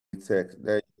text.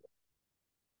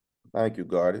 Thank you,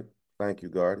 Guarded. Thank you,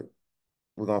 Guarded.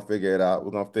 We're gonna figure it out.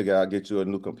 We're gonna figure out get you a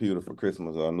new computer for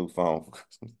Christmas or a new phone for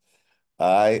Christmas.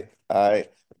 All right, all right.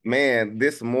 Man,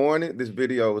 this morning, this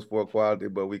video was poor quality,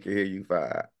 but we can hear you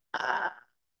fine. Ah,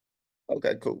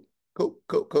 okay, cool. Cool,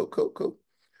 cool, cool, cool, cool.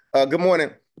 Good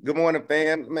morning. Good morning,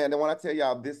 fam. Man, when I tell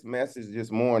y'all this message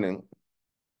this morning,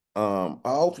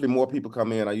 hopefully more people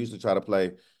come in. I usually try to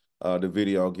play the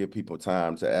video, give people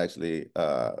time to actually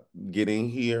get in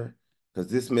here. Because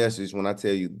this message, when I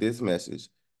tell you this message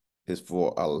is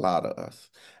for a lot of us.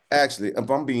 Actually, if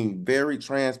I'm being very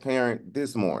transparent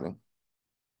this morning,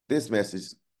 this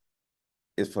message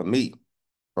is for me,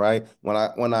 right? When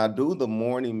I do the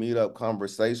morning meetup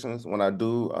conversations, when I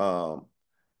do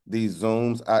these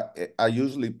Zooms, I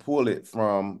usually pull it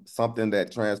from something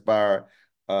that transpired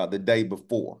the day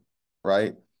before,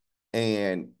 right?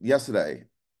 And yesterday,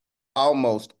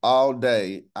 almost all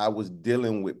day, I was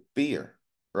dealing with fear,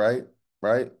 right?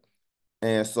 Right?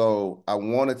 And so I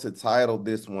wanted to title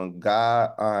this one,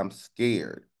 God, I'm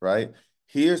Scared, right?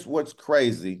 Here's what's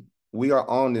crazy. We are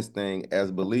on this thing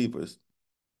as believers.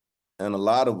 And a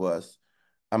lot of us,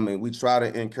 I mean, we try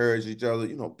to encourage each other,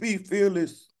 be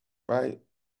fearless, right?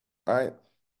 Right?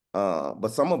 But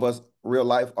some of us, real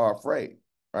life, are afraid,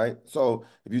 right? So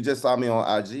if you just saw me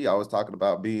on IG, I was talking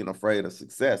about being afraid of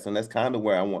success, and that's kind of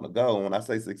where I want to go. When I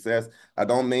say success, I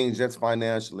don't mean just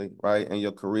financially, right, in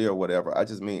your career or whatever. I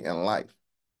just mean in life,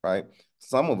 right?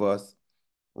 Some of us,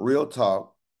 real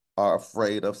talk, are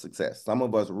afraid of success. Some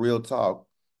of us, real talk,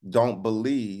 don't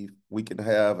believe we can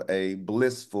have a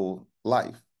blissful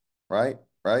life, right?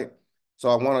 Right? So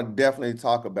I want to definitely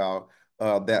talk about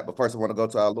that. But first, I want to go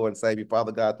to our Lord and Savior.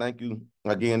 Father God, thank you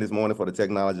again this morning for the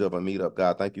technology of a meetup.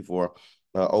 God, thank you for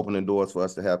opening doors for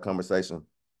us to have conversation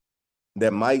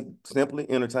that might simply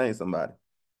entertain somebody.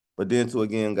 But then to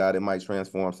again, God, it might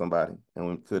transform somebody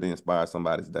and could inspire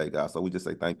somebody's day, God. So we just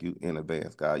say thank you in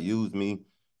advance, God. Use me,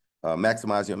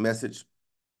 maximize your message,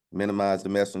 minimize the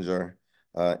messenger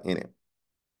in it.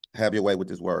 Have your way with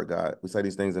this word, God. We say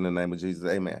these things in the name of Jesus.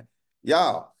 Amen.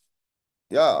 Y'all,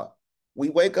 y'all, we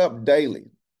wake up daily,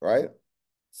 right?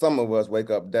 Some of us wake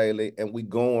up daily and we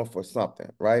going for something,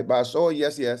 right? By a show of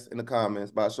yes, yes in the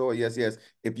comments, by a show of yes, yes.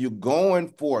 If you're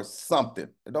going for something,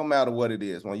 it don't matter what it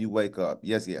is when you wake up.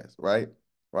 Yes, yes, right?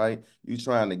 Right? You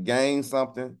trying to gain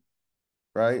something,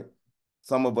 right?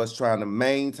 Some of us trying to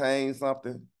maintain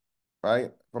something,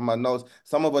 right? From my notes,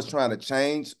 some of us trying to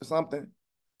change something.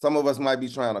 Some of us might be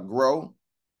trying to grow,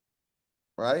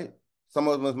 right? Some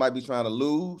of us might be trying to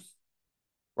lose,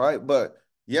 right? But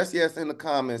yes, yes, in the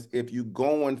comments, if you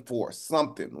going for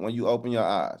something when you open your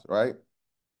eyes, right?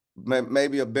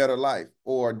 Maybe a better life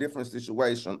or a different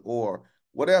situation or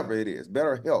whatever it is,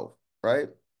 better health, right?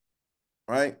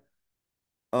 Right?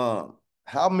 Um,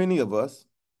 how many of us,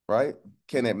 right,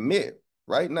 can admit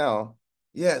right now,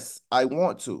 yes, I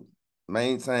want to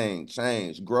maintain,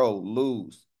 change, grow,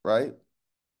 lose, right?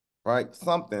 Right?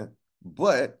 Something,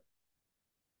 but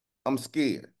I'm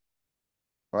scared,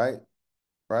 right?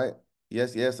 Right?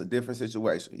 Yes, yes, a different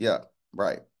situation. Yeah,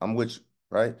 right. I'm with you,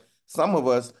 right? Some of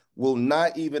us will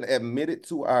not even admit it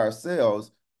to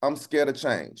ourselves. I'm scared of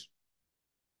change.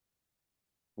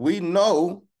 We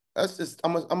know that's just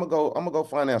I'm gonna go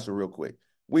financial real quick.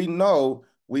 We know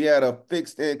we had a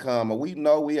fixed income or we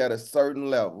know we had a certain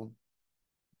level,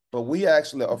 but we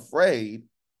actually afraid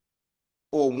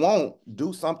or won't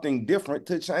do something different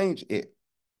to change it.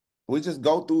 We just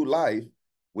go through life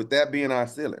with that being our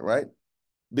ceiling, right?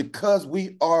 Because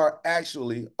we are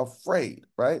actually afraid,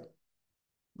 right?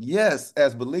 Yes,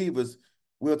 as believers,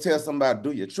 we'll tell somebody,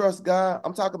 do you trust God?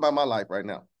 I'm talking about my life right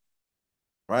now,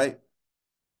 right?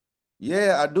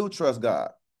 Yeah, I do trust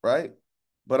God, right?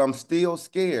 But I'm still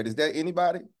scared. Is that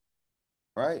anybody?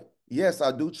 Right? Yes,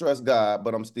 I do trust God,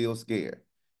 but I'm still scared.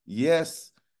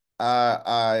 Yes,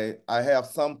 I have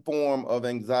some form of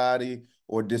anxiety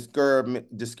or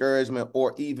discouragement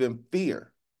or even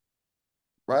fear,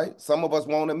 right? Some of us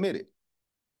won't admit it,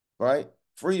 right?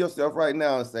 Free yourself right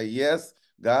now and say, yes,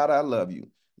 God, I love you.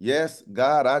 Yes,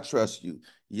 God, I trust you.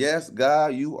 Yes,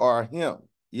 God, you are him.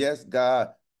 Yes, God,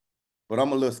 but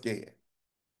I'm a little scared,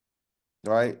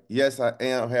 right? Yes, I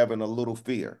am having a little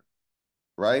fear,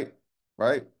 right?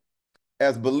 Right?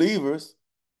 As believers,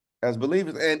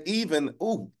 and even,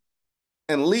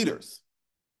 and leaders,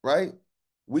 right?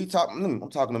 I'm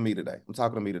talking to me today. I'm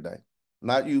talking to me today.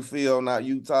 Not you, Phil, not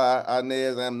you, Ty,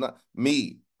 Inez, I'm not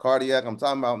me, cardiac. I'm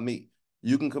talking about me.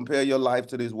 You can compare your life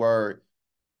to this word.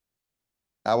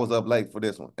 I was up late for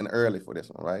this one and early for this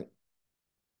one, right?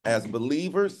 As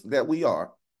believers that we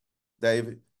are,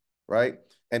 David, right?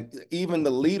 And even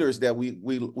the leaders that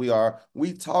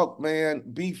we talk, man,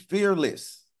 be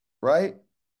fearless, right?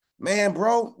 Man,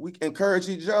 bro, we encourage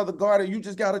each other. God, you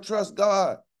just got to trust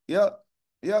God. Yep,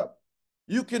 yep.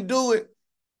 You can do it.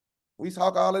 We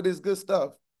talk all of this good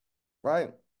stuff,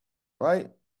 right? Right?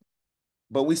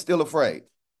 But we still afraid.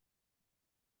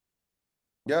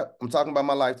 Yep, I'm talking about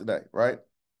my life today, right?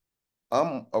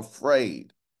 I'm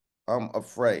afraid. I'm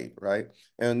afraid, right?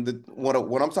 And what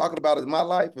I'm talking about is my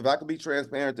life. If I could be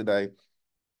transparent today,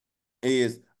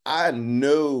 is I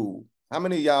know how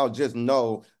many of y'all just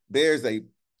know there's a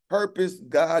purpose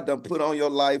God done put on your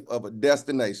life of a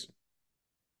destination,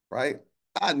 right?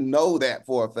 I know that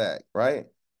for a fact, right?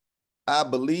 I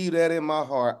believe that in my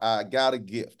heart. I got a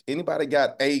gift. Anybody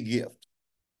got a gift,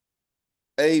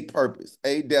 a purpose,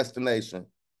 a destination,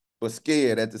 but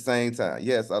scared at the same time?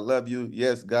 Yes, I love you.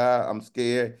 Yes, God, I'm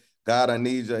scared. God, I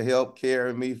need your help.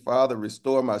 Carry me, Father.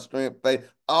 Restore my strength, faith,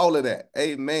 all of that.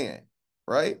 Amen.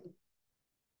 Right?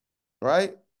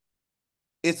 Right?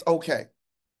 It's okay.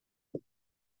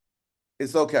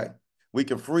 It's okay. We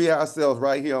can free ourselves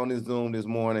right here on this Zoom this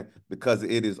morning because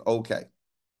it is okay.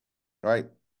 Right?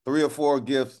 3 or 4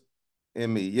 gifts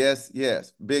in me. Yes,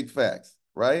 yes. Big facts.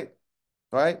 Right?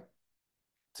 Right?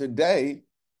 Today,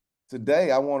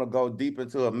 today I want to go deep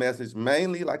into a message,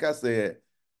 mainly, like I said,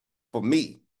 for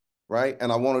me. Right?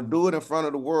 And I want to do it in front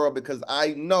of the world because I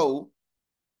know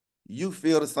you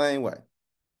feel the same way.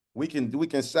 We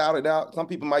can shout it out. Some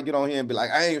people might get on here and be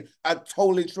like, I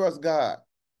totally trust God.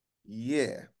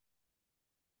 Yeah.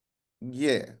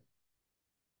 Yeah.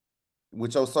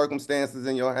 With your circumstances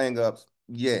and your hangups,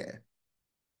 yeah,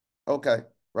 okay,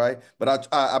 right. But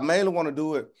I mainly want to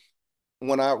do it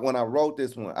when I wrote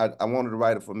this one. I wanted to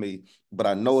write it for me, but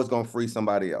I know it's gonna free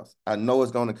somebody else. I know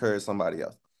it's gonna encourage somebody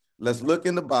else. Let's look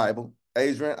in the Bible.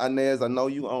 Adrian, Inez, I know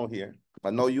you on here.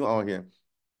 I know you on here.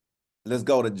 Let's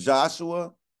go to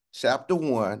Joshua chapter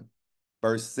 1,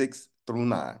 verse 6 through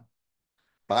 9.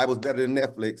 Bible's better than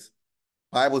Netflix.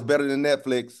 Bible's better than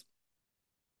Netflix.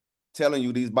 Telling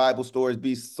you these Bible stories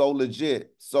be so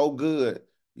legit, so good.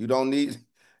 You don't need,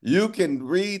 you can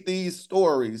read these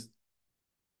stories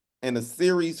in a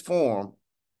series form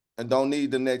and don't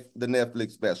need the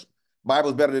Netflix special.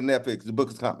 Bible's better than Netflix. The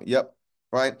book is coming. Yep.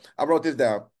 Right. I wrote this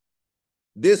down.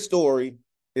 This story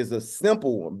is a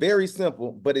simple one, very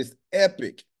simple, but it's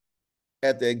epic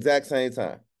at the exact same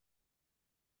time.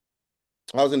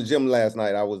 I was in the gym last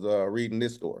night. I was reading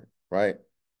this story, right?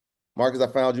 Marcus, I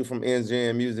found you from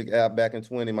NGN Music app back in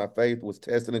 20. My faith was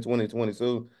tested in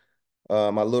 2022.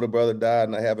 My little brother died,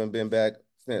 and I haven't been back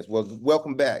since. Well,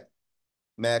 welcome back,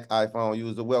 Mac iPhone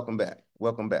user. Welcome back.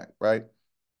 Welcome back. Right.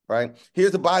 Right.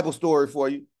 Here's a Bible story for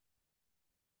you.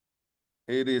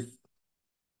 It is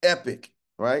epic.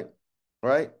 Right.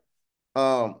 Right.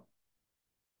 Um.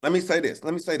 Let me say this.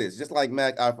 Let me say this. Just like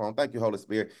Mac iPhone. Thank you, Holy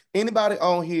Spirit. Anybody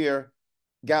on here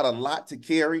got a lot to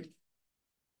carry?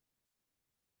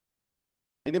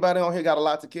 Anybody on here got a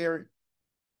lot to carry?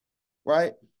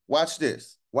 Right. Watch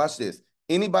this. Watch this.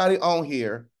 Anybody on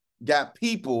here got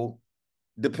people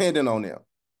depending on them?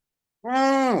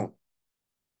 Mm.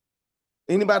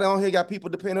 Anybody on here got people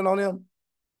depending on them?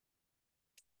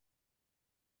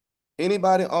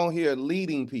 Anybody on here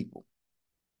leading people?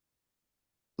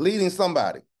 Leading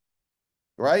somebody,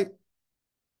 right?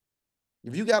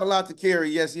 If you got a lot to carry,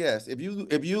 yes, yes.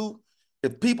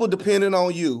 If people depending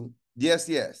on you, yes,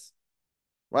 yes.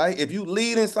 Right? If you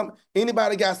leading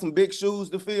anybody got some big shoes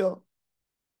to fill?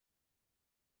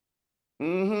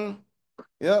 Mm-hmm.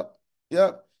 Yep.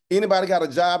 Yep. Anybody got a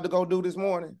job to go do this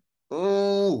morning?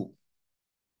 Ooh,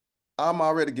 I'm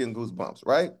already getting goosebumps,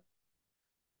 right?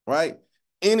 Right?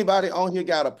 Anybody on here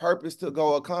got a purpose to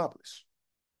go accomplish,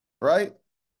 right?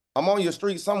 I'm on your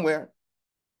street somewhere,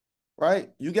 right?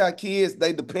 You got kids,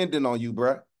 they depending on you,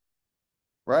 bruh,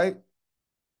 right?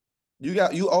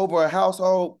 You over a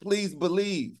household, please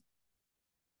believe.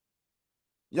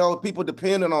 Yo, people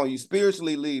depending on you,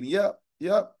 spiritually leading. Yep,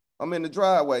 yep. I'm in the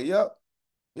driveway. Yep,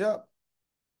 yep.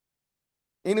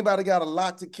 Anybody got a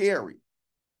lot to carry?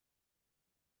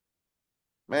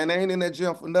 Man, they ain't in that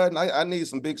gym for nothing. I need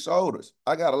some big shoulders.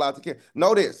 I got a lot to carry.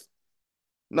 Know this.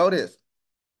 Know this.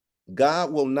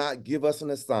 God will not give us an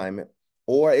assignment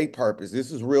or a purpose.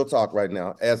 This is real talk right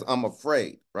now, as I'm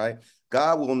afraid, right?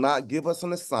 God will not give us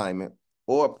an assignment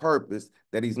or a purpose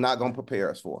that he's not going to prepare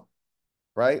us for,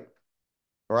 right?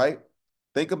 Right?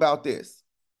 Think about this.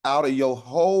 Out of your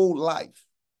whole life,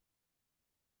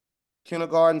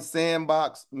 kindergarten,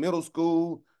 sandbox, middle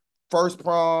school, first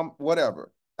prom,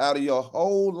 whatever, out of your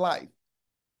whole life,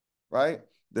 right?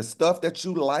 The stuff that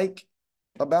you like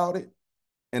about it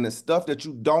and the stuff that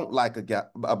you don't like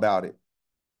about it,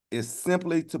 is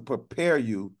simply to prepare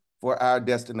you for our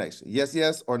destination. Yes,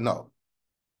 yes, or no?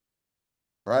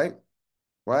 Right?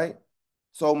 Right?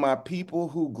 So my people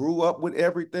who grew up with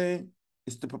everything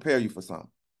is to prepare you for something.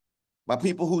 My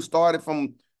people who started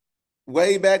from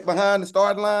way back behind the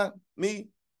starting line, me,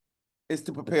 is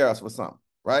to prepare us for something,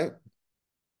 right?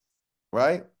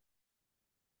 Right?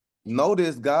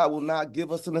 Notice God will not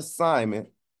give us an assignment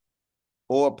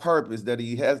or a purpose that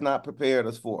he has not prepared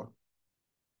us for.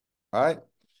 All right.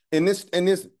 In this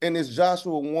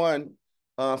Joshua 1,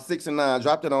 6 and 9,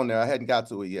 dropped it on there. I hadn't got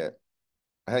to it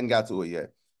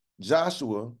yet.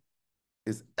 Joshua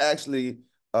is actually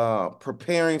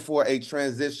preparing for a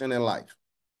transition in life.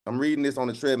 I'm reading this on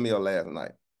the treadmill last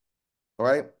night. All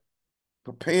right.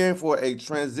 Preparing for a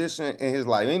transition in his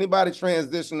life. Anybody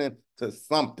transitioning to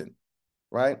something,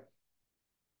 right?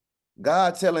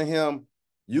 God telling him,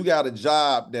 you got a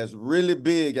job that's really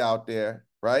big out there,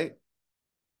 right?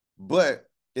 But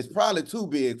it's probably too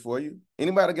big for you.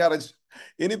 Anybody got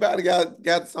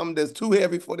something that's too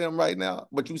heavy for them right now,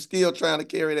 but you still trying to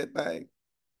carry that thing?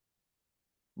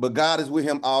 But God is with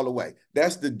him all the way.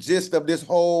 That's the gist of this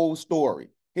whole story.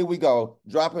 Here we go.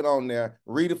 Drop it on there.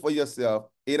 Read it for yourself.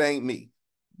 It ain't me.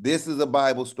 This is a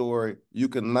Bible story you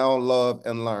can now love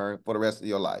and learn for the rest of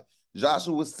your life.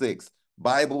 Joshua 6,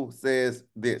 Bible says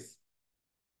this: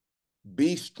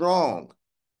 be strong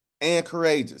and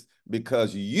courageous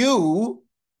because you,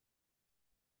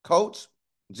 Coach,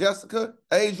 Jessica,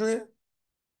 Adrian,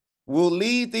 will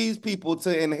lead these people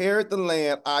to inherit the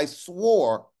land I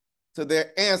swore to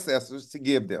their ancestors to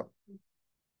give them.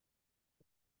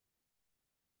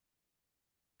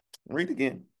 Read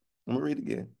again. Let me read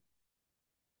again.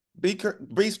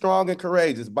 Be strong and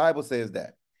courageous. Bible says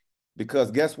that.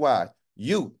 Because guess why?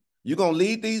 You're going to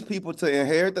lead these people to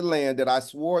inherit the land that I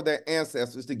swore their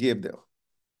ancestors to give them.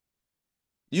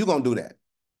 You're going to do that,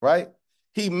 right?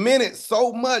 He meant it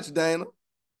so much, Dana.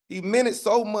 He meant it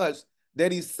so much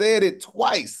that he said it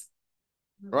twice,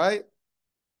 right?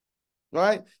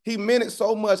 Right? He meant it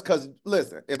so much because,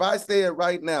 listen, if I say it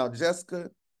right now, Jessica,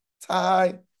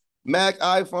 Ty, Mac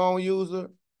iPhone user,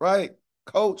 right?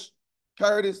 Coach,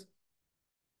 Curtis,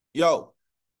 yo,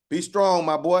 be strong,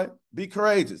 my boy. Be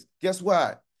courageous. Guess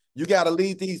what? You got to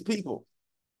lead these people.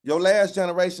 Your last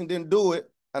generation didn't do it,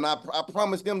 and I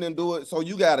promised them didn't do it, so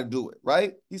you got to do it,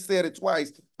 right? He said it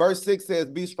twice. Verse 6 says,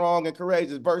 be strong and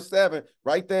courageous. Verse 7,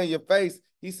 right there in your face,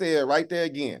 he said right there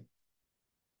again,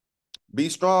 be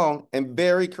strong and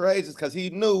very courageous, because he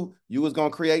knew you was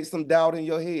going to create some doubt in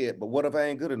your head. But what if I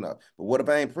ain't good enough? But what if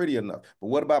I ain't pretty enough? But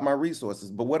what about my resources?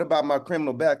 But what about my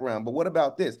criminal background? But what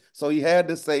about this? So he had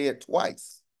to say it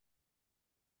twice.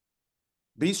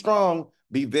 Be strong,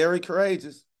 be very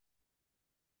courageous.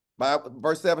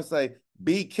 Verse 7 say,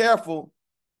 be careful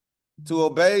to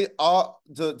obey all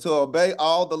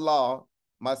the law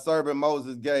my servant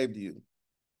Moses gave you.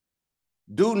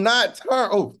 Do not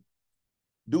turn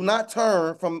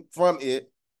from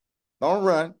it. Don't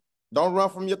run. Don't run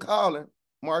from your calling,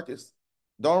 Marcus.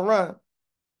 Don't run,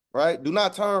 right? Do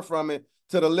not turn from it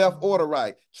to the left or the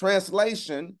right.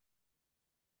 Translation,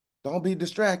 don't be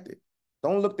distracted.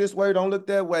 Don't look this way, don't look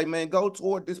that way, man. Go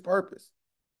toward this purpose.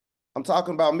 I'm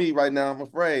talking about me right now. I'm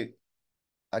afraid.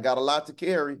 I got a lot to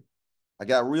carry. I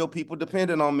got real people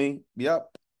depending on me.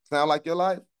 Yep. Sound like your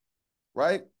life,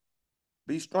 right?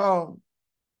 Be strong.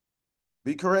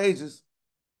 Be courageous.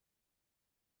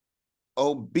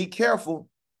 Oh, be careful.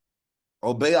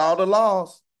 Obey all the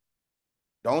laws.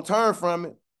 Don't turn from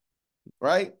it.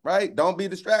 Right? Right? Don't be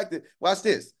distracted. Watch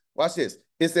this. Watch this.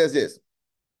 It says this.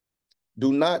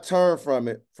 Do not turn from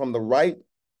it from the right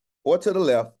or to the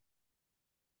left,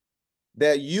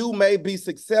 that you may be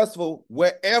successful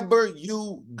wherever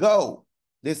you go.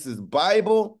 This is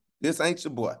Bible. This ain't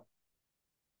your boy.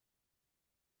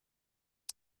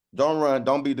 Don't run.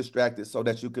 Don't be distracted so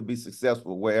that you could be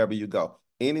successful wherever you go.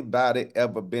 Anybody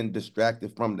ever been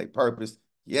distracted from their purpose?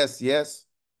 Yes, yes.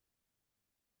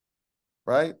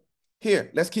 Right?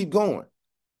 Here, let's keep going.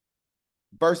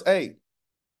 Verse 8.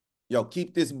 Yo,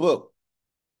 keep this book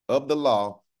of the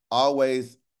law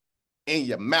always in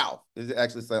your mouth. It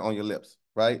actually say on your lips,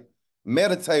 right?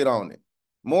 Meditate on it.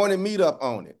 Morning meet up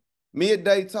on it.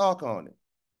 Midday talk on it.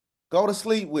 Go to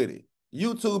sleep with it.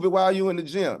 YouTube it while you in the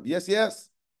gym. Yes, yes.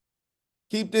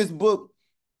 Keep this book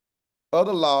of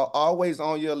the law always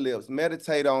on your lips.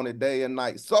 Meditate on it day and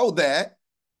night so that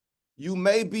you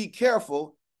may be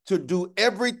careful to do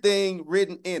everything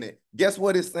written in it. Guess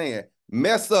what it's saying?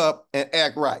 Mess up and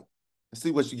act right and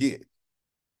see what you get.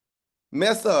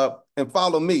 Mess up and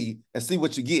follow me and see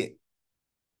what you get.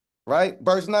 Right?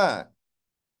 Verse 9.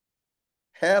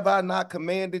 Have I not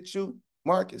commanded you,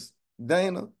 Marcus,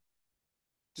 Dana?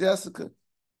 Jessica,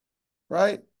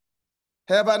 right?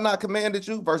 Have I not commanded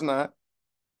you? Verse 9,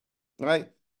 right?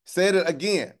 Said it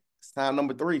again. It's time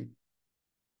number 3.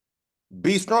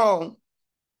 Be strong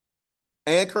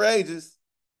and courageous.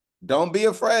 Don't be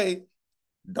afraid.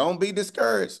 Don't be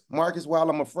discouraged. Marcus, while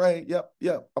I'm afraid, yep,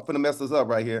 I'm finna mess this up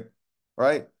right here,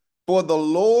 right? For the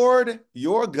Lord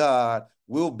your God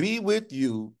will be with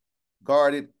you,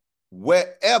 guarded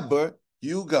wherever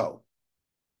you go.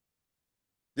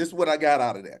 This is what I got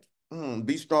out of that.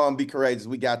 Be strong, be courageous.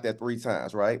 We got that 3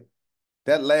 times, right?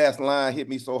 That last line hit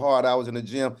me so hard. I was in the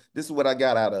gym. This is what I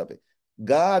got out of it.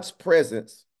 God's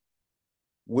presence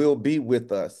will be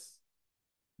with us,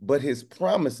 but his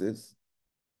promises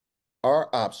are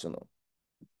optional.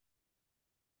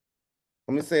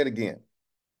 Let me say it again.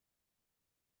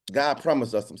 God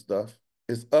promised us some stuff.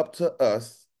 It's up to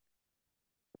us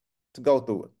to go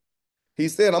through it. He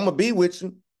said, I'm going to be with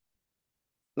you.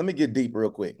 Let me get deep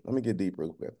real quick.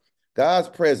 God's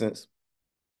presence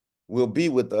will be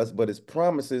with us, but his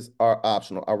promises are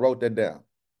optional. I wrote that down,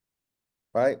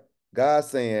 right? God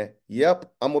saying,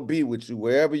 yep, I'm going to be with you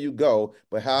wherever you go,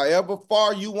 but however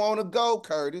far you want to go,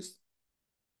 Curtis,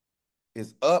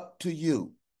 it's up to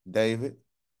you, David.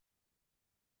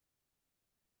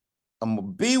 I'm going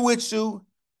to be with you,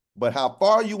 but how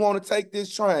far you want to take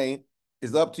this train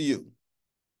is up to you,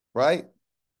 right?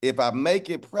 If I make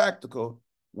it practical,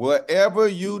 wherever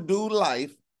you do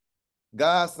life,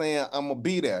 God's saying, I'm going to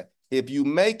be there. If you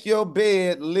make your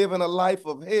bed living a life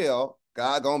of hell,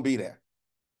 God going to be there.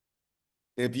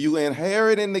 If you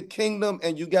inherit in the kingdom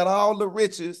and you got all the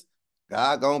riches,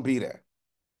 God going to be there.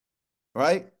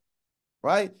 Right?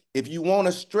 Right? If you want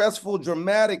a stressful,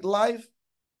 dramatic life,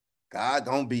 God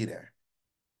going to be there.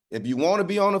 If you want to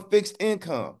be on a fixed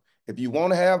income, if you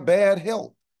want to have bad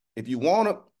health, if you want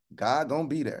to, God going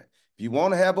to be there. If you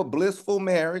want to have a blissful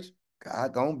marriage,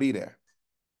 God going to be there.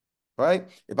 Right?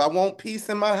 If I want peace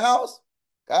in my house,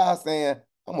 God's saying,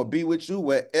 I'm going to be with you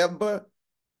wherever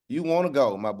you want to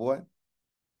go, my boy.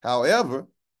 However,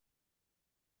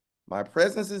 my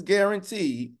presence is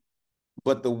guaranteed,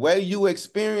 but the way you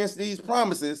experience these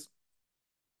promises,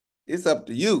 it's up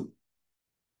to you.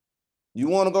 You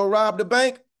want to go rob the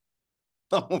bank?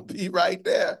 I'm going to be right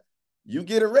there. You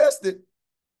get arrested,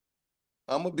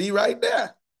 I'm going to be right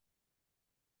there.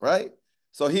 Right?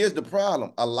 So here's the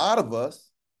problem. A lot of us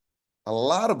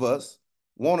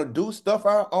want to do stuff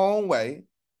our own way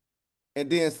and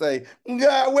then say,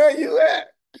 God, where you at?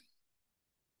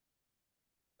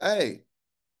 Hey,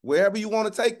 wherever you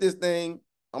want to take this thing,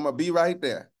 I'm going to be right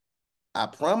there. I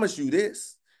promise you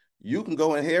this. You can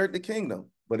go inherit the kingdom.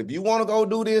 But if you want to go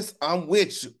do this, I'm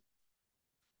with you.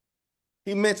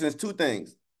 He mentions 2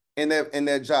 things in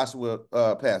that Joshua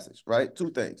passage, right? 2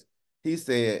 things. He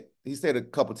said a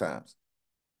couple times,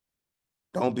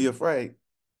 don't be afraid.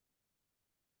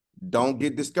 Don't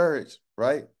get discouraged,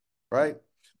 right? Right?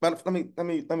 But let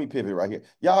me pivot right here.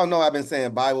 Y'all know I've been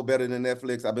saying Bible better than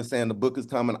Netflix. I've been saying the book is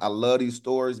coming. I love these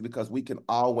stories because we can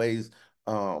always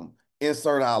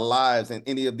insert our lives in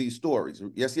any of these stories.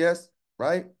 Yes,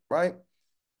 right? Right?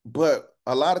 But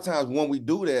a lot of times when we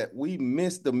do that, we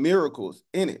miss the miracles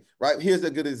in it, right? Here's a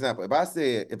good example. If I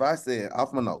said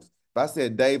off my notes, if I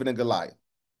said David and Goliath,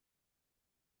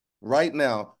 right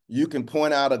now, you can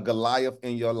point out a Goliath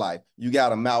in your life. You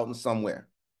got a mountain somewhere,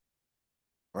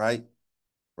 right?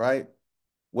 Right?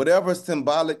 Whatever's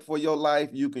symbolic for your life,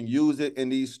 you can use it in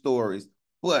these stories,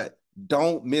 but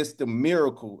don't miss the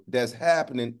miracle that's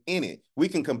happening in it. We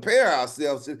can compare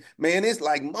ourselves to, man, it's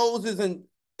like Moses and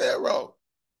Pharaoh,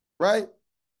 right?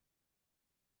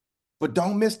 But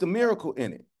don't miss the miracle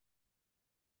in it,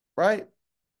 right?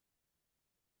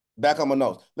 Back on my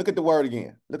notes. Look at the word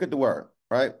again. Look at the word,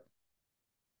 right?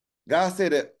 God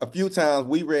said it a few times.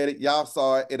 We read it. Y'all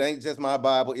saw it. It ain't just my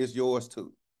Bible. It's yours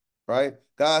too, right?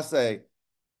 God say,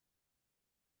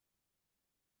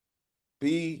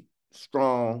 be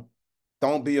strong.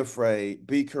 Don't be afraid.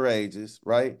 Be courageous,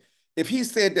 right? If he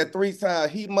said that 3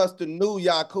 times, he must have knew,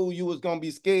 Yaku, you was going to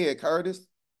be scared, Curtis.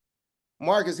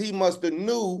 Marcus, he must have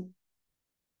knew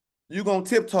you going to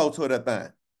tiptoe to that thing.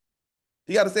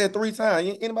 He got to say it 3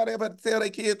 times. Anybody ever tell their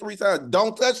kids 3 times,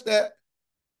 don't touch that?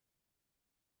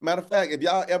 Matter of fact, if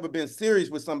y'all ever been serious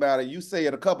with somebody, you say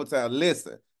it a couple times,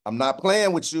 listen, I'm not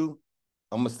playing with you.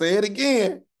 I'm going to say it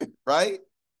again, right?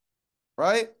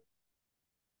 Right?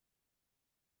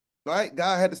 Right?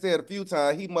 God had to say it a few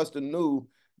times. He must have knew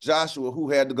Joshua, who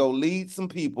had to go lead some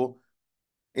people.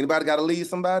 Anybody got to lead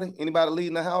somebody? Anybody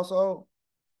leading the household?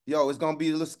 Yo, it's going to be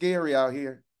a little scary out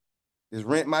here. This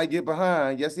rent might get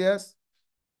behind. Yes,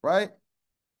 right?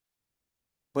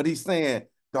 But he's saying,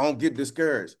 don't get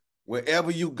discouraged.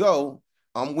 Wherever you go,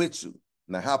 I'm with you.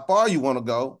 Now, how far you want to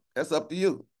go, that's up to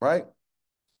you, right?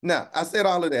 Now, I said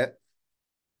all of that.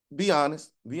 Be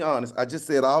honest, be honest. I just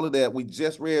said all of that. We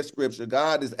just read scripture.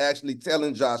 God is actually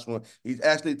telling Joshua, he's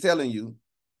actually telling you,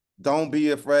 don't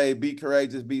be afraid, be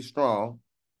courageous, be strong.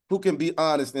 Who can be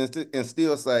honest and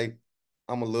still say,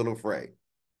 I'm a little afraid?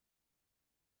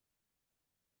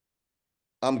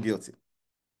 I'm guilty.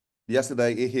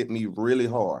 Yesterday, it hit me really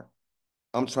hard.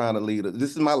 I'm trying to lead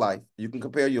this is my life. You can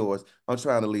compare yours. I'm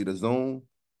trying to lead a Zoom.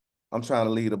 I'm trying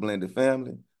to lead a blended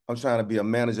family. I'm trying to be a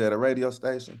manager at a radio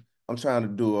station. I'm trying to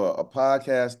do a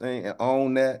podcast thing and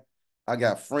own that. I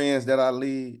got friends that I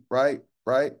lead, right?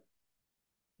 Right?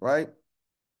 Right?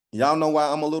 Y'all know why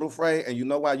I'm a little afraid, and you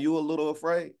know why you a little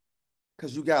afraid?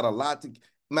 Because you got a lot to.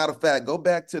 Matter of fact, go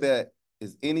back to that.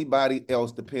 Is anybody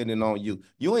else depending on you?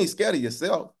 You ain't scared of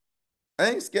yourself.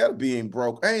 I ain't scared of being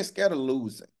broke. I ain't scared of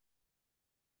losing,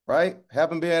 right?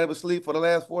 Haven't been able to sleep for the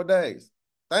last 4 days.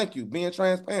 Thank you, being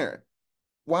transparent.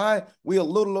 Why? We a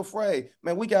little afraid.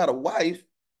 Man, we got a wife.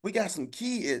 We got some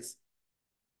kids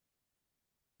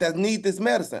that need this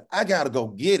medicine. I got to go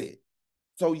get it.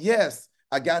 So yes,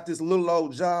 I got this little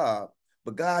old job,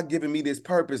 but God giving me this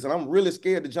purpose, and I'm really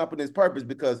scared to jump in this purpose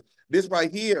because this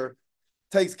right here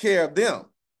takes care of them.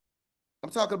 I'm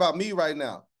talking about me right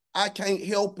now. I can't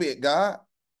help it, God.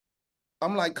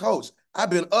 I'm like, Coach,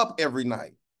 I've been up every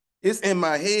night. It's in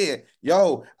my head.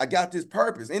 Yo, I got this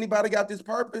purpose. Anybody got this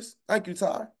purpose? Thank you,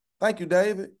 Ty. Thank you,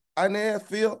 David. Inez,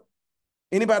 Phil.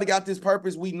 Anybody got this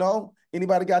purpose we know?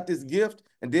 Anybody got this gift?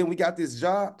 And then we got this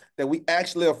job that we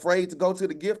actually afraid to go to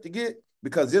the gift to get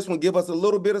because this one give us a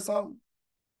little bit of something.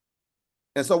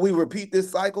 And so we repeat this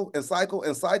cycle and cycle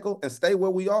and cycle and stay where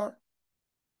we are.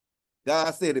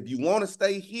 God said, if you want to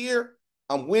stay here,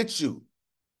 I'm with you.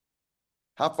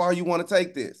 How far you want to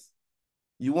take this?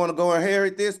 You want to go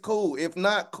inherit this? Cool. If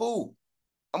not, cool.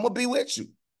 I'm going to be with you.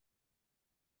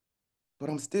 But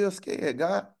I'm still scared,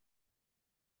 God.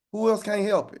 Who else can't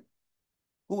help it?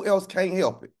 Who else can't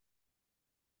help it?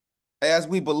 As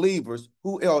we believers,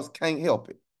 who else can't help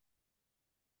it?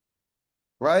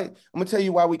 Right? I'm going to tell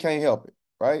you why we can't help it,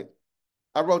 right?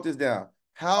 I wrote this down.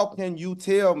 How can you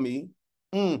tell me,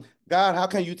 God, how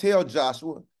can you tell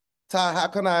Joshua? Ty, how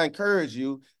can I encourage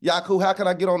you? Yaku, how can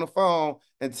I get on the phone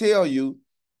and tell you,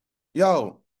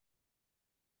 yo,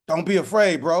 don't be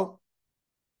afraid, bro?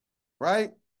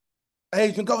 Right?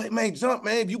 Adrian, go ahead, man, jump,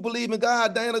 man. If you believe in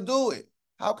God, Dana, do it.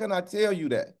 How can I tell you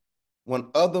that when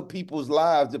other people's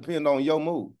lives depend on your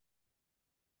move?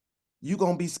 You're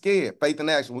going to be scared. Faith in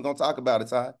action. We're going to talk about it,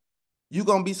 Ty. You're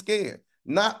going to be scared.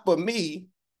 Not for me,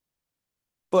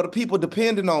 but the people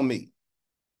depending on me,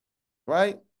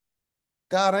 right?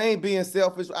 God, I ain't being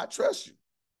selfish. I trust you.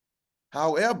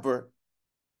 However,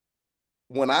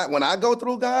 when I go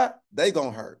through God, they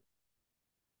going to hurt,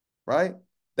 right?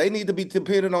 They need to be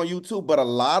dependent on you too. But a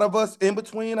lot of us in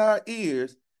between our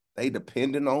ears, they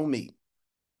depending on me,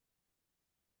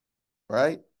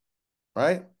 right?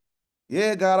 Right?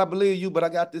 Yeah, God, I believe you, but I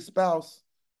got this spouse.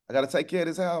 I got to take care of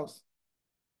this house.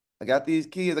 I got these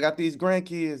kids. I got these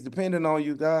grandkids depending on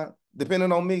you, God.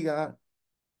 Depending on me, God.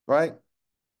 Right?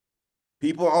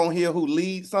 People on here who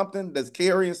lead something, that's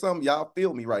carrying something, y'all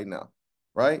feel me right now.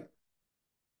 Right?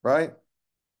 Right?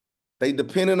 They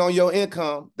depending on your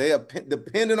income. They are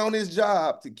depending on this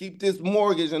job to keep this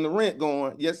mortgage and the rent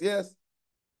going. Yes, yes.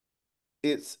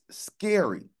 It's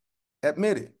scary.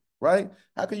 Admit it, right?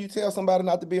 How can you tell somebody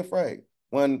not to be afraid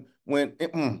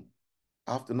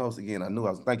off the notes again? I knew I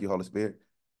was. Thank you, Holy Spirit.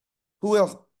 Who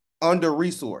else under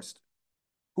resourced?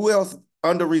 Who else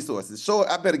under resources? Sure,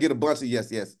 I better get a bunch of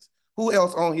yes, yeses. Who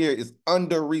else on here is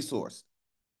under resourced?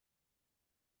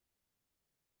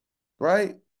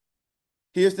 Right?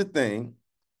 Here's the thing.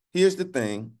 Here's the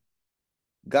thing.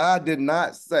 God did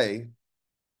not say,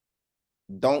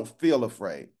 don't feel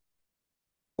afraid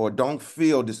or don't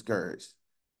feel discouraged.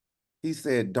 He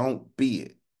said, don't be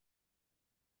it.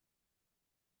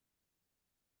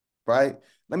 Right?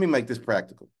 Let me make this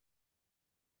practical.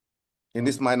 And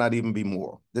this might not even be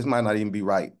moral. This might not even be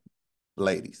right,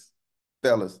 ladies.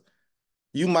 Fellas,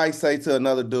 you might say to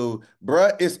another dude,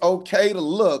 bruh, it's okay to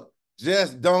look,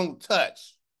 just don't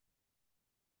touch.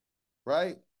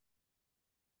 Right?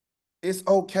 It's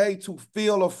okay to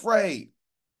feel afraid.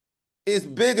 It's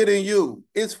bigger than you.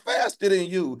 It's faster than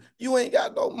you. You ain't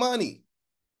got no money.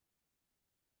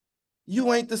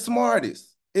 You ain't the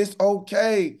smartest. It's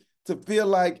okay to feel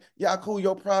like, Yaku,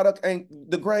 your product ain't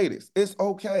the greatest. It's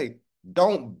okay.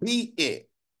 Don't be it.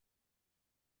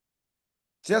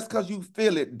 Just because you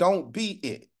feel it, don't be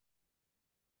it.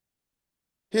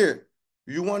 Here,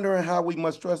 you wondering how we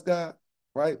must trust God,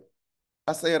 right?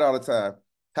 I say it all the time.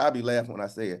 I be laughing when I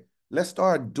say it. Let's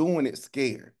start doing it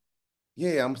scared.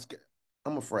 Yeah, I'm scared.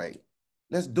 I'm afraid.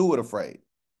 Let's do it afraid.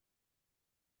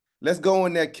 Let's go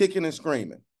in there kicking and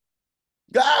screaming.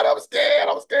 God, I'm scared.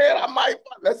 I'm scared. I might.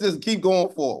 Let's just keep going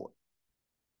forward.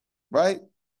 Right?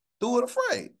 Do it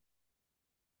afraid.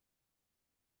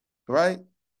 Right?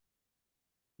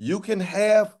 You can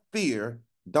have fear.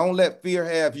 Don't let fear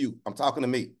have you. I'm talking to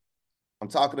me. I'm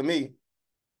talking to me.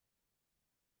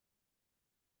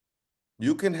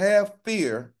 You can have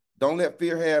fear. Don't let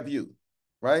fear have you.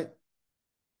 Right?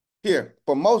 Here,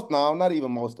 for most, no, not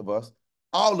even most of us,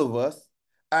 all of us,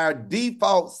 our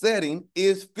default setting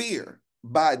is fear.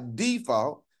 By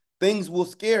default, things will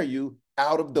scare you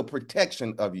out of the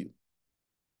protection of you.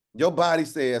 Your body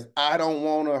says, I don't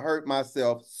want to hurt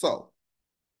myself, so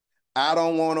I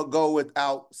don't want to go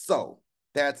without, so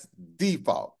that's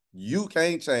default. You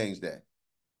can't change that.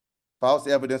 False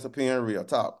evidence appearing real.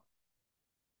 Talk.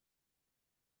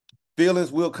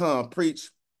 Feelings will come.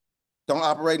 Preach. Don't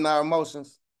operate in our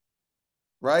emotions.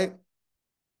 Right?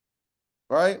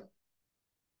 Right?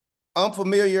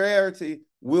 Unfamiliarity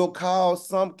will cause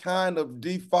some kind of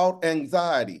default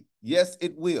anxiety. Yes,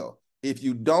 it will. If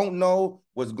you don't know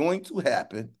what's going to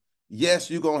happen, yes,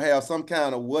 you're going to have some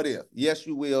kind of what if. Yes,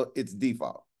 you will. It's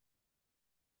default.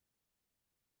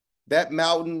 That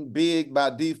mountain, big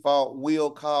by default, will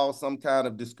cause some kind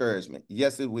of discouragement.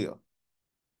 Yes, it will.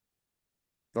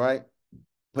 Right?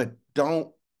 But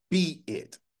don't be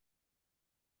it.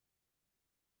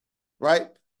 Right?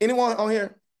 Anyone on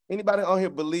here? Anybody on here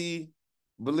believe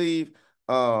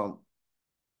um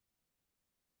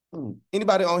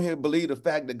anybody on here believe the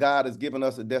fact that God has given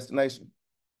us a destination?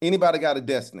 Anybody got a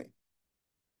destiny?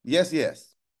 Yes,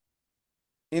 yes.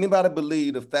 Anybody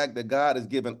believe the fact that God has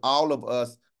given all of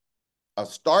us a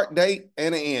start date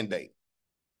and an end date,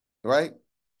 right?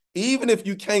 Even if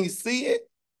you can't see it,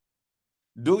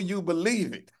 do you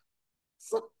believe it?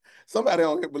 So, somebody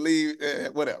on here believe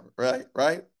whatever, right?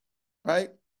 Right? Right?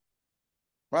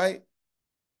 Right?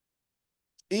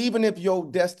 Even if your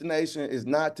destination is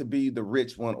not to be the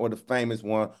rich one or the famous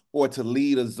one or to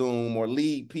lead a Zoom or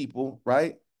lead people,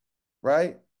 right?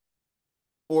 Right?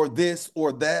 Or this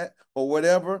or that or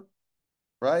whatever,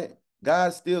 right?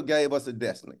 God still gave us a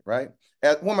destiny, right?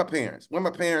 As one of my parents, one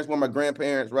of my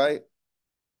grandparents, right?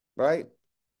 Right?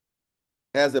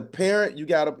 As a parent, you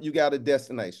got a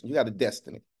destination. You got a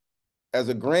destiny. As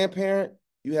a grandparent,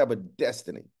 you have a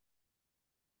destiny.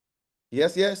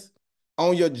 Yes, yes.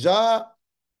 On your job,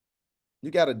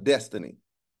 you got a destiny.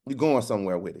 You're going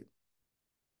somewhere with it,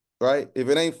 right? If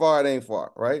it ain't far, it ain't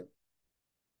far, right?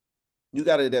 You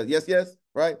got a yes, yes,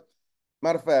 right?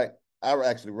 Matter of fact, I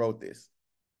actually wrote this.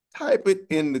 Type it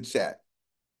in the chat.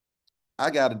 I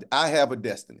have a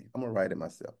destiny. I'm gonna write it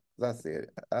myself. As I said,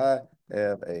 I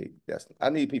have a destiny.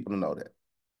 I need people to know that,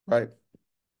 right?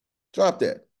 Drop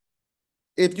that.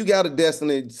 If you got a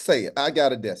destiny, say it. I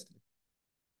got a destiny.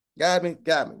 Got me?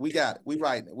 Got me. We got it. We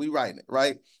writing it. We writing it,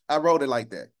 right? I wrote it like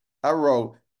that. I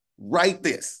wrote, write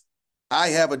this. I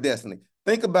have a destiny.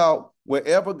 Think about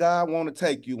wherever God want to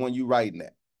take you when you writing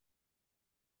that,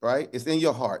 right? It's in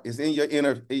your heart. It's in your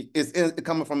inner, it's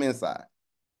coming from inside.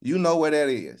 You know where that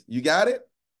is. You got it?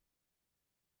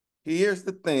 Here's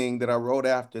the thing that I wrote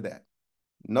after that.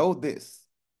 Know this,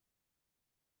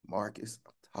 Marcus,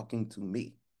 I'm talking to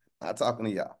me, not talking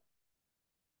to y'all.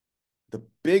 The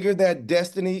bigger that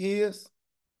destiny is,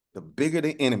 the bigger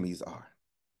the enemies are.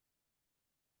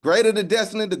 Greater the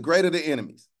destiny, the greater the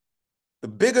enemies. The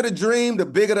bigger the dream, the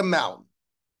bigger the mountain.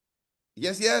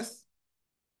 Yes, yes.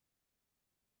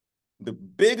 The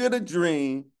bigger the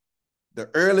dream, the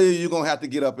earlier you're going to have to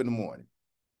get up in the morning.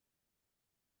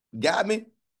 Got me?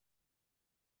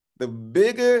 The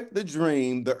bigger the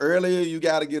dream, the earlier you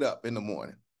got to get up in the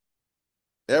morning.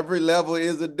 Every level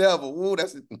is a devil. Woo,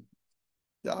 that's it.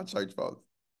 Y'all church folks.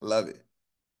 Love it.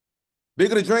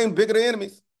 Bigger the dream, bigger the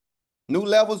enemies. New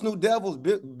levels, new devils.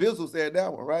 Bizzle said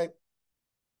that one, right?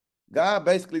 God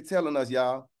basically telling us,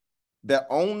 y'all, that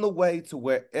on the way to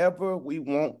wherever we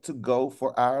want to go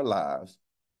for our lives,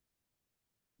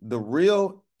 the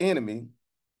real enemy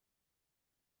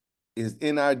is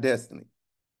in our destiny,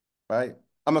 right?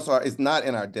 I'm sorry, it's not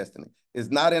in our destiny. It's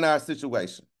not in our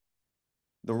situation.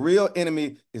 The real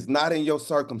enemy is not in your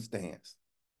circumstance,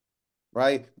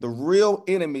 right? The real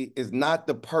enemy is not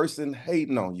the person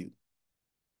hating on you.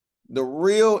 The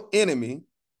real enemy,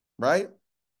 right,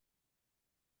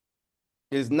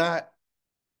 is not,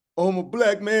 oh, I'm a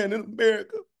black man in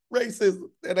America, racism.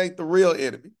 That ain't the real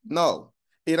enemy. No,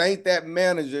 it ain't that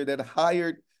manager that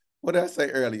hired, what did I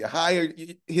say earlier,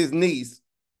 hired his niece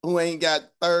who ain't got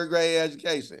third grade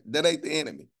education. That ain't the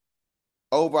enemy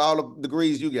over all the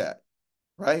degrees you got,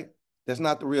 right? That's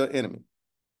not the real enemy.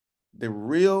 The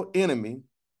real enemy,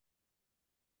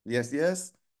 yes,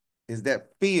 yes, is that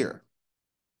fear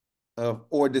of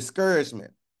or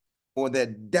discouragement or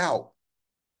that doubt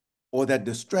or that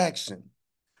distraction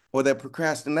or that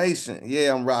procrastination.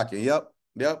 Yeah, I'm rocking. Yep,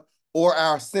 yep. Or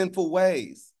our sinful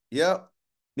ways. Yep,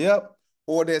 yep.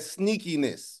 Or that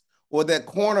sneakiness or that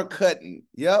corner cutting.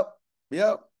 Yep,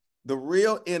 yep. The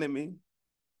real enemy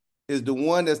is the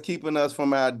one that's keeping us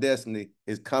from our destiny,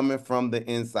 is coming from the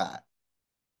inside.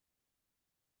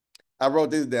 I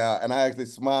wrote this down and I actually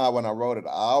smiled when I wrote it.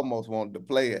 I almost wanted to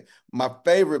play it. My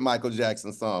favorite Michael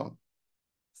Jackson song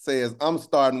says, I'm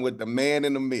starting with the man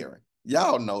in the mirror.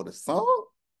 Y'all know the song.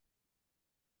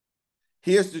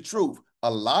 Here's the truth. A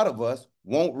lot of us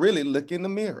won't really look in the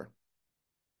mirror.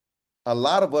 A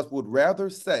lot of us would rather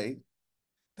say,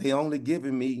 they only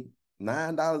giving me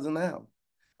 $9 an hour.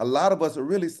 A lot of us would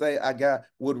really say,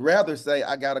 would rather say,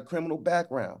 I got a criminal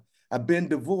background. I've been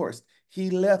divorced. He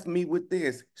left me with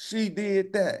this. She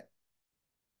did that.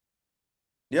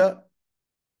 Yeah.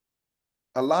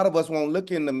 A lot of us won't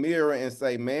look in the mirror and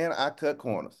say, man, I cut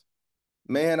corners.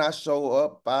 Man, I show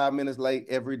up 5 minutes late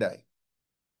every day.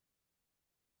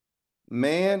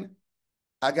 Man,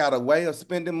 I got a way of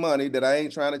spending money that I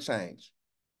ain't trying to change.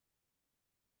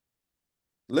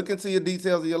 Look into your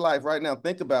details of your life right now.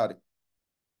 Think about it,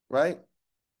 right?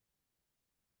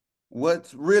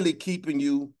 What's really keeping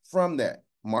you from that?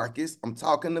 Marcus, I'm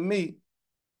talking to me,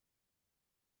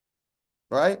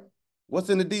 right? What's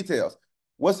in the details?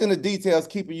 What's in the details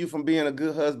keeping you from being a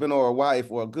good husband or a wife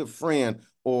or a good friend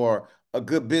or a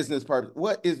good business partner?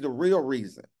 What is the real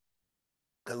reason?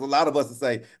 Because a lot of us will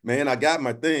say, man, I got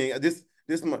my thing. This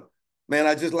my man,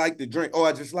 I just like to drink, or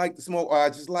I just like to smoke, or I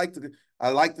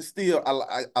like to steal.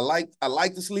 I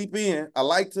like to sleep in. I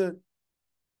like to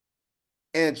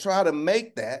and try to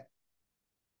make that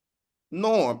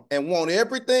norm and want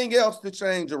everything else to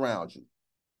change around you.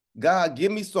 God,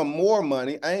 give me some more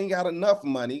money. I ain't got enough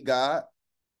money, God.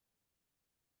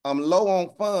 I'm low on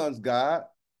funds, God.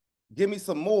 Give me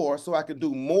some more so I can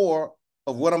do more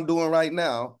of what I'm doing right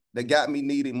now that got me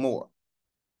needing more.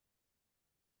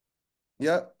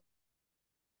 Yep.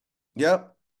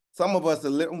 Yep. Some of us are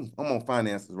little, I'm on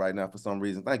finances right now for some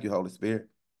reason. Thank you, Holy Spirit.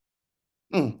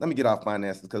 Let me get off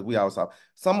finances because we always talk.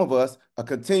 Some of us are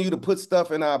continue to put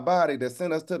stuff in our body that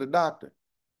send us to the doctor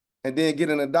and then get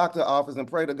in the doctor office and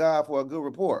pray to God for a good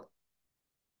report.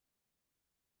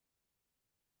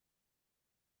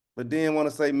 But then want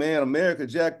to say, man, America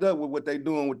jacked up with what they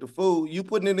doing with the food. You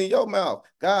putting it in your mouth.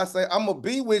 God say, I'm going to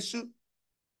be with you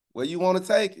where you want to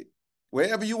take it.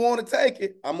 Wherever you want to take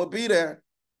it, I'm going to be there.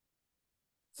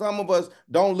 Some of us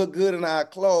don't look good in our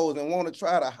clothes and want to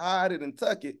try to hide it and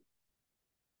tuck it.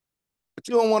 But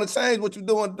you don't want to change what you're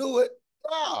doing, do it.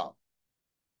 No.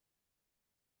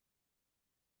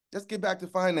 Let's get back to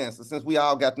finances since we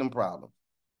all got them problems.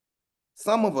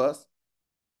 Some of us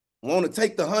want to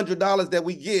take the $100 that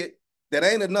we get that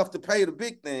ain't enough to pay the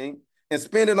big thing and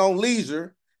spend it on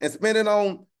leisure and spend it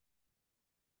on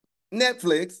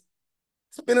Netflix,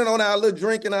 spend it on our little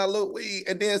drink and our little weed,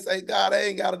 and then say, God, I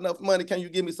ain't got enough money. Can you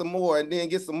give me some more? And then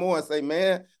get some more and say,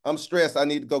 man, I'm stressed. I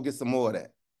need to go get some more of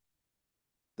that.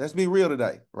 Let's be real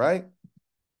today, right?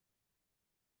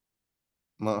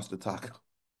 Monster taco.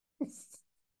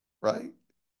 Right?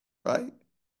 Right?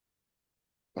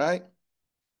 Right?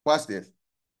 Watch this.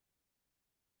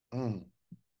 Mm.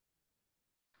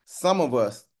 Some of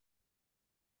us,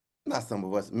 not some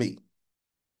of us, me,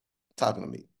 talking to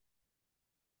me,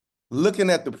 looking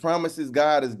at the promises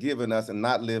God has given us and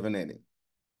not living in it.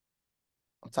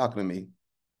 I'm talking to me.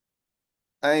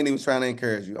 I ain't even trying to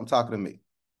encourage you. I'm talking to me.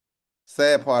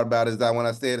 Sad part about it is that when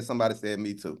I said it, somebody said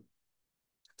me too.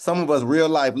 Some of us, real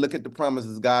life, look at the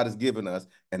promises God has given us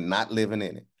and not living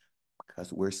in it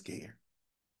because we're scared.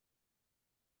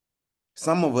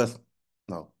 Some of us,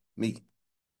 no, me,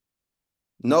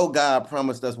 know God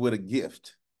promised us with a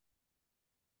gift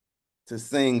to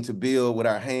sing, to build with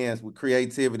our hands, with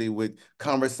creativity, with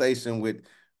conversation, with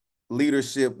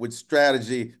leadership, with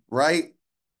strategy, right?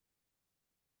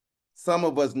 Some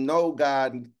of us know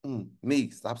God, me,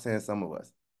 stop saying some of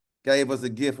us, gave us a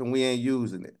gift and we ain't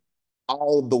using it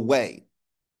all the way.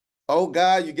 Oh,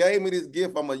 God, you gave me this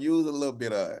gift. I'm going to use a little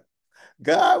bit of it.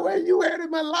 God, where you at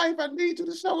in my life? I need you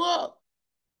to show up.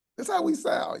 That's how we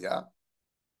sound, y'all.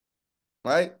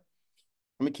 Right?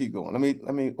 Let me keep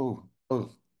going.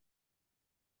 Oh,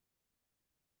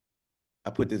 I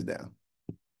put this down.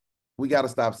 We got to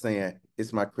stop saying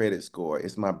it's my credit score,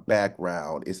 it's my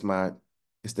background, it's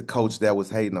the coach that was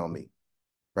hating on me,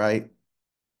 right?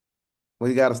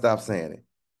 We got to stop saying it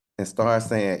and start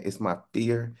saying it's my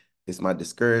fear, it's my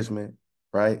discouragement,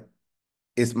 right?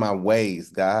 It's my ways,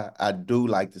 God. I do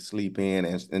like to sleep in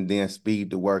and then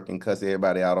speed to work and cuss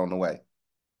everybody out on the way.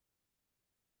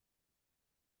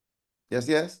 Yes,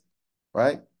 yes,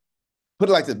 right? Put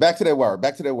it like this, back to that word,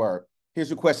 back to that word. Here's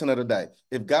your question of the day.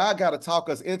 If God got to talk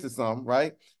us into something,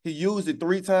 right? He used it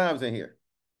 3 times in here,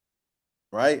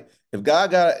 right? If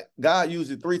God used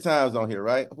it 3 times on here,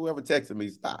 right? Whoever texted me,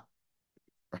 stop,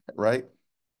 right?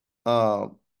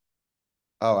 Um,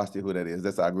 oh, I see who that is.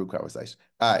 That's our group conversation.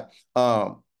 All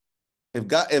right. If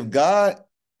God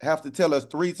have to tell us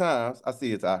 3 times, I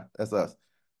see it, Ty. That's us.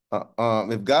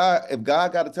 If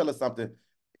God got to tell us something,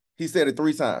 he said it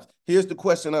 3 times. Here's the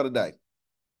question of the day.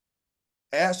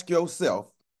 Ask yourself,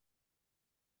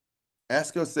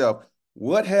 ask yourself,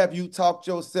 what have you talked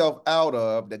yourself out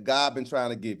of that God been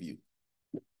trying to give you?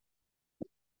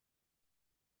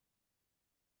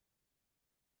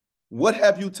 What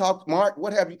have you talked, Mark?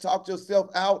 What have you talked yourself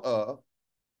out of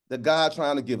that God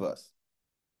trying to give us?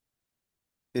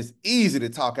 It's easy to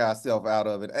talk ourselves out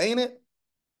of it, ain't it?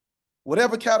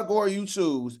 Whatever category you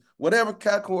choose, whatever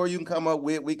category you can come up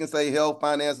with, we can say health,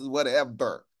 finances,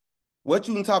 whatever. What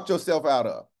you can talk yourself out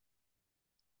of,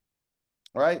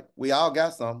 right? We all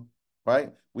got some, right?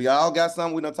 We all got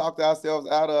some we done talked ourselves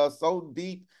out of so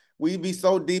deep. We be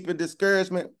so deep in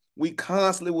discouragement. We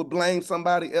constantly would blame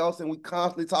somebody else and we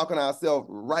constantly talking ourselves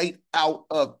right out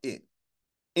of it.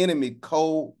 Enemy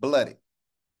cold-blooded.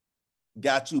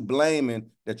 Got you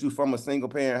blaming that you from a single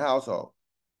parent household,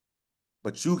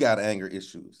 but you got anger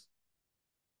issues.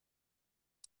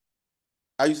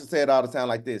 I used to say it all the time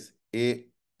like this. It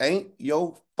ain't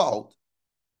your fault.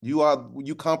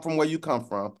 You come from where you come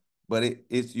from, but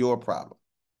it's your problem.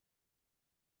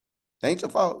 Ain't your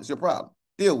fault, it's your problem.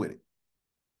 Deal with it.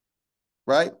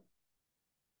 Right?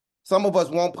 Some of us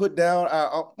won't put down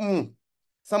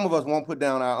some of us won't put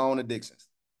down our own addictions.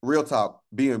 Real talk,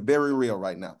 being very real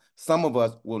right now. Some of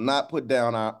us will not put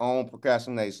down our own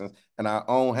procrastinations and our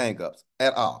own hangups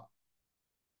at all.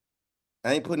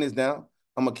 I ain't putting this down.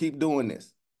 I'm gonna keep doing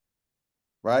this,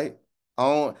 right?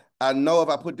 I know if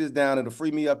I put this down, it'll free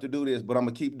me up to do this, but I'm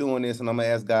gonna keep doing this and I'm gonna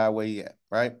ask God where he at,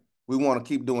 right? We want to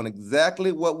keep doing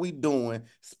exactly what we doing,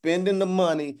 spending the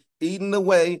money, eating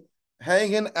away,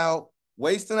 hanging out,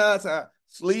 wasting our time,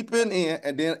 sleeping in,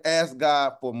 and then ask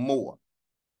God for more.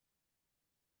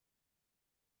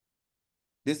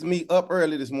 This is me up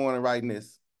early this morning writing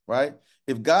this, right?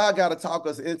 If God got to talk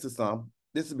us into something,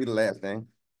 this will be the last thing.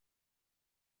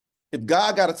 If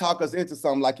God got to talk us into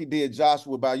something like he did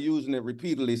Joshua by using it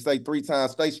repeatedly, say 3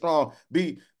 times, stay strong,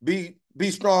 be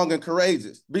strong and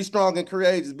courageous, be strong and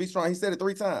courageous, be strong. He said it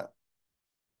 3 times,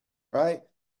 right?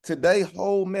 Today,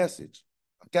 whole message.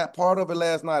 I got part of it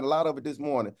last night, a lot of it this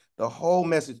morning. The whole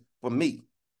message for me,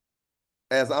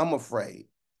 as I'm afraid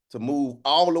to move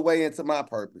all the way into my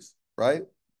purpose, right?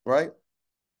 Right?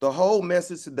 The whole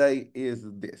message today is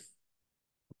this.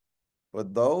 For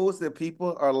those that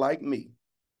people are like me,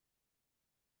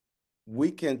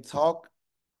 we can talk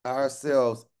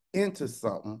ourselves into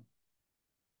something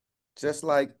just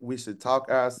like we should talk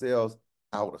ourselves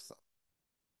out of something,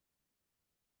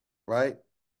 right?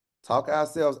 Talk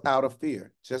ourselves out of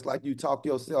fear, just like you talk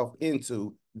yourself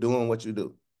into doing what you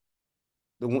do.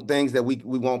 The things that we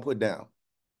won't put down.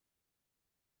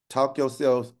 Talk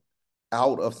yourselves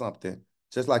out of something,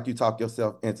 just like you talk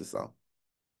yourself into something.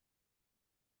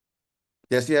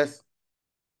 Yes, yes,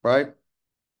 right,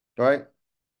 right.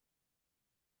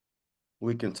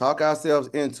 We can talk ourselves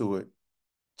into it,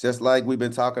 just like we've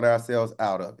been talking ourselves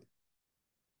out of it.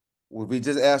 If we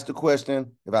just ask the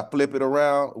question, if I flip it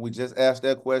around, we just ask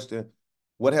that question,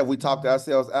 what have we talked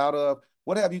ourselves out of?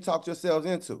 What have you talked yourselves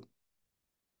into?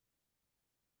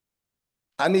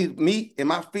 I need me in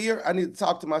my fear, I need to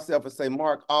talk to myself and say,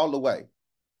 Mark, all the way.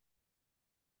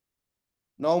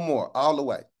 No more, all the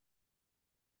way.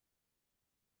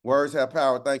 Words have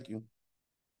power, thank you,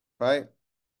 right?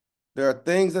 There are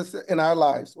things that's in our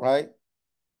lives, right,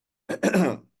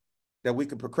 that we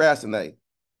can procrastinate.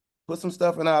 Put some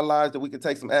stuff in our lives that we can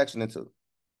take some action into.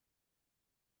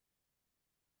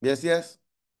 Yes, yes.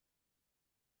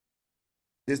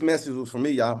 This message was for me,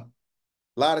 y'all.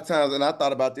 A lot of times, and I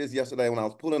thought about this yesterday when I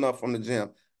was pulling up from the gym,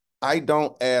 I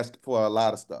don't ask for a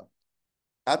lot of stuff.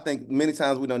 I think many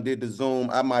times we done did the Zoom,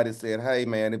 I might have said, hey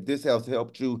man, if this has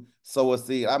helped you sow a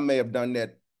seed, I may have done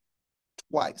that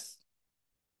twice,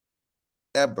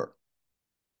 ever,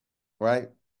 right?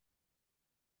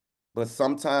 But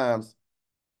sometimes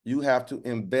you have to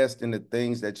invest in the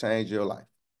things that change your life.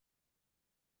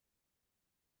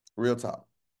 Real talk.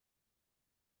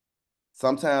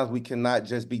 Sometimes we cannot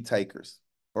just be takers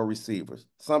or receivers.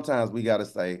 Sometimes we got to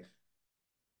say,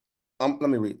 let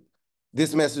me read.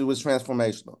 This message was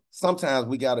transformational. Sometimes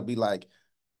we got to be like,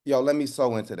 yo, let me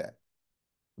sow into that.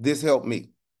 This helped me.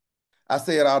 I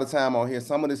say it all the time on here.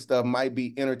 Some of this stuff might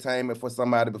be entertainment for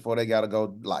somebody before they got to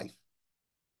go life.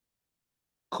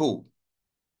 Cool.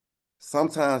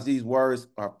 Sometimes these words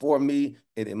are for me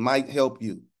and it might help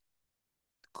you.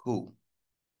 Cool.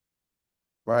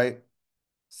 Right?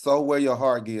 So where your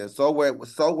heart gives, so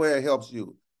where it helps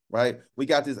you, right? We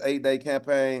got this 8-day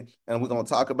campaign and we're gonna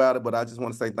talk about it, but I just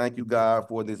want to say thank you, God,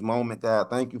 for this moment, God.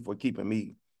 Thank you for keeping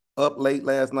me up late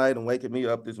last night and waking me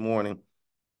up this morning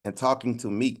and talking to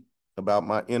me about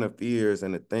my inner fears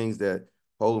and the things that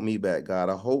hold me back, God.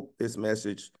 I hope this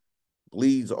message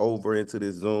bleeds over into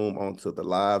this Zoom onto the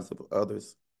lives of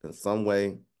others in some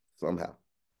way, somehow.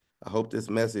 I hope this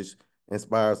message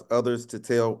inspires others to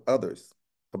tell others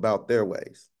about their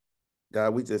ways.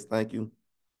 God, we just thank you.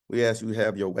 We ask you to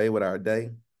have your way with our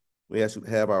day. We ask you to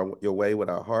have your way with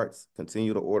our hearts.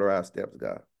 Continue to order our steps,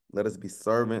 God. Let us be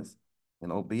servants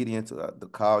and obedient to the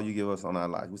call you give us on our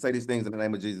lives. We say these things in the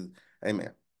name of Jesus.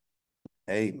 Amen.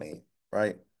 Amen.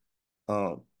 Right?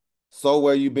 Um, so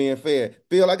where you being fed?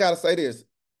 Phil, I gotta say this.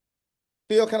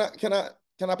 Phil, can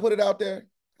I put it out there?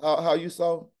 How you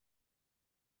sow?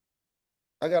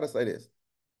 I gotta say this.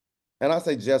 And I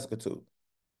say Jessica too.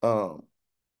 Um,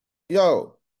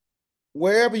 yo,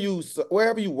 wherever you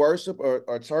worship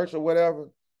or church or whatever,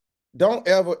 don't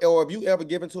ever, or if you ever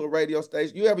given to a radio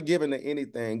station, you ever given to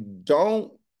anything,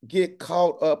 don't get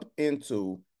caught up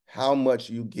into how much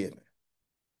you giving.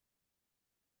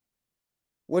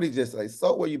 What did he just say?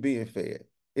 So where you being fed.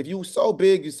 If you so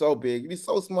big, you so big. If you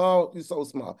so small, you so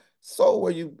small. So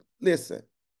where you listen,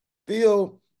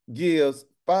 Phil gives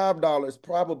 $5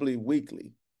 probably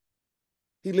weekly.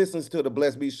 He listens to the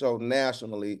Bless B show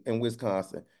nationally in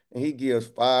Wisconsin, and he gives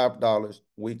 $5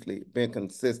 weekly, been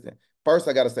consistent. First,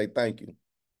 I got to say thank you,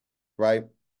 right?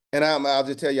 And I'll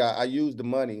just tell you, I use the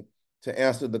money to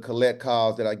answer the collect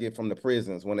calls that I get from the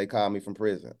prisons when they call me from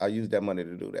prison. I use that money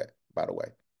to do that, by the way,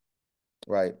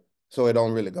 right? So it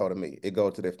don't really go to me. It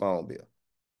goes to their phone bill,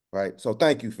 right? So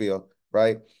thank you, Phil,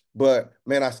 right? But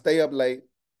man, I stay up late.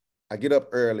 I get up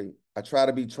early. I try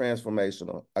to be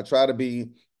transformational. I try to be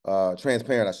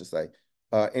transparent, I should say,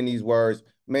 in these words.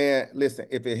 Man, listen,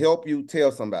 if it help you,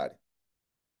 tell somebody.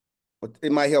 But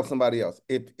it might help somebody else.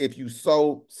 If you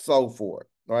sow for it,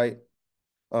 right?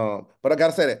 But I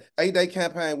gotta say that 8-day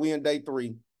campaign, we in day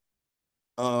 3.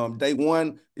 Day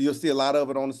 1, you'll see a lot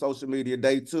of it on the social media.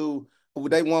 Day 2,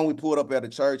 day 1, we pulled up at a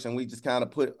church and we just kind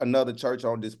of put another church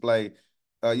on display.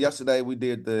 Yesterday we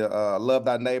did the Love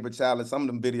Thy Neighbor challenge. Some of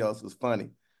them videos was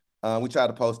funny. We tried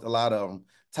to post a lot of them.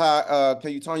 Ty,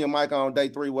 can you turn your mic on? Day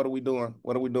 3, what are we doing?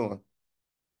 What are we doing?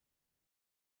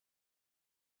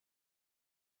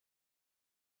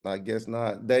 I guess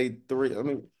not. Day 3.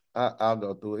 I'll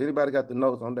go through it. Anybody got the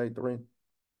notes on day 3?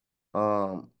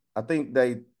 I think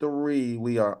day 3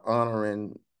 we are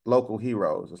honoring local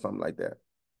heroes or something like that,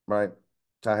 right?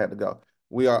 I had to go.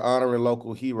 We are honoring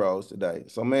local heroes today.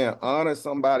 So man, honor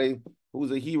somebody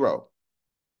who's a hero.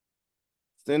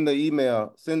 Send the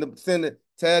email. Send it.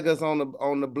 Tag us on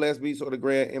the Blessed Beats or the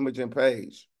Grand Imaging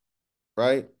page,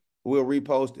 right? We'll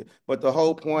repost it. But the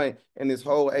whole point in this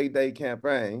whole 8-day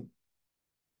campaign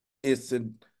is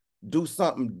to do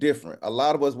something different. A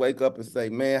lot of us wake up and say,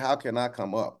 man, how can I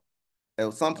come up?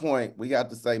 At some point, we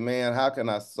got to say, man, how can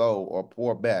I sow or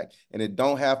pour back? And it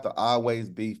don't have to always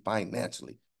be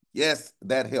financially. Yes,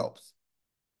 that helps,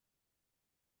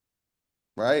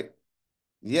 right?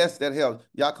 Yes, that helps.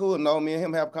 Y'all cool know me and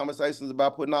him have conversations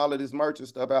about putting all of this merch and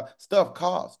stuff out. Stuff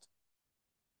cost,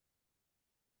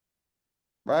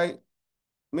 right?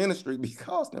 Ministry be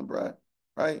costing, bro,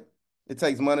 right? It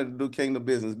takes money to do kingdom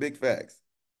business. Big facts.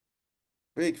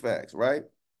 Big facts, right?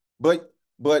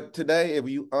 But today, if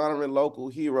you honoring local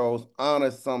heroes,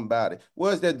 honor somebody.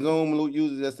 What's that Zoom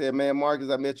user that said, "Man, Marcus,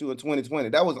 I met you in 2020."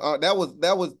 That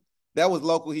was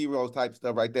local heroes type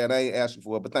stuff right there. And I ain't asking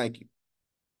for it, but thank you,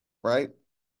 right?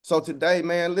 So today,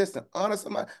 man, listen, honor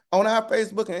somebody on our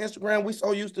Facebook and Instagram. We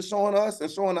so used to showing us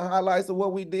and showing the highlights of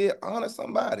what we did. Honor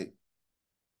somebody.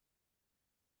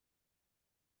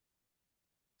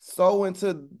 So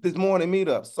into this morning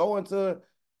meetup. So into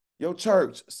your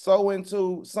church, sow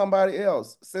into somebody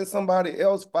else, send somebody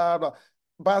else $5,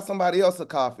 buy somebody else a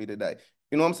coffee today.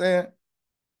 You know what I'm saying?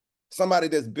 Somebody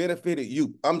that's benefited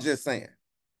you. I'm just saying.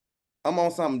 I'm on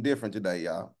something different today,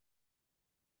 y'all.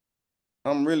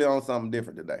 I'm really on something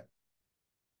different today.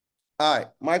 All right,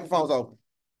 microphone's open.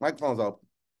 Microphone's open.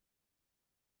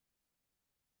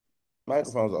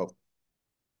 Microphone's open.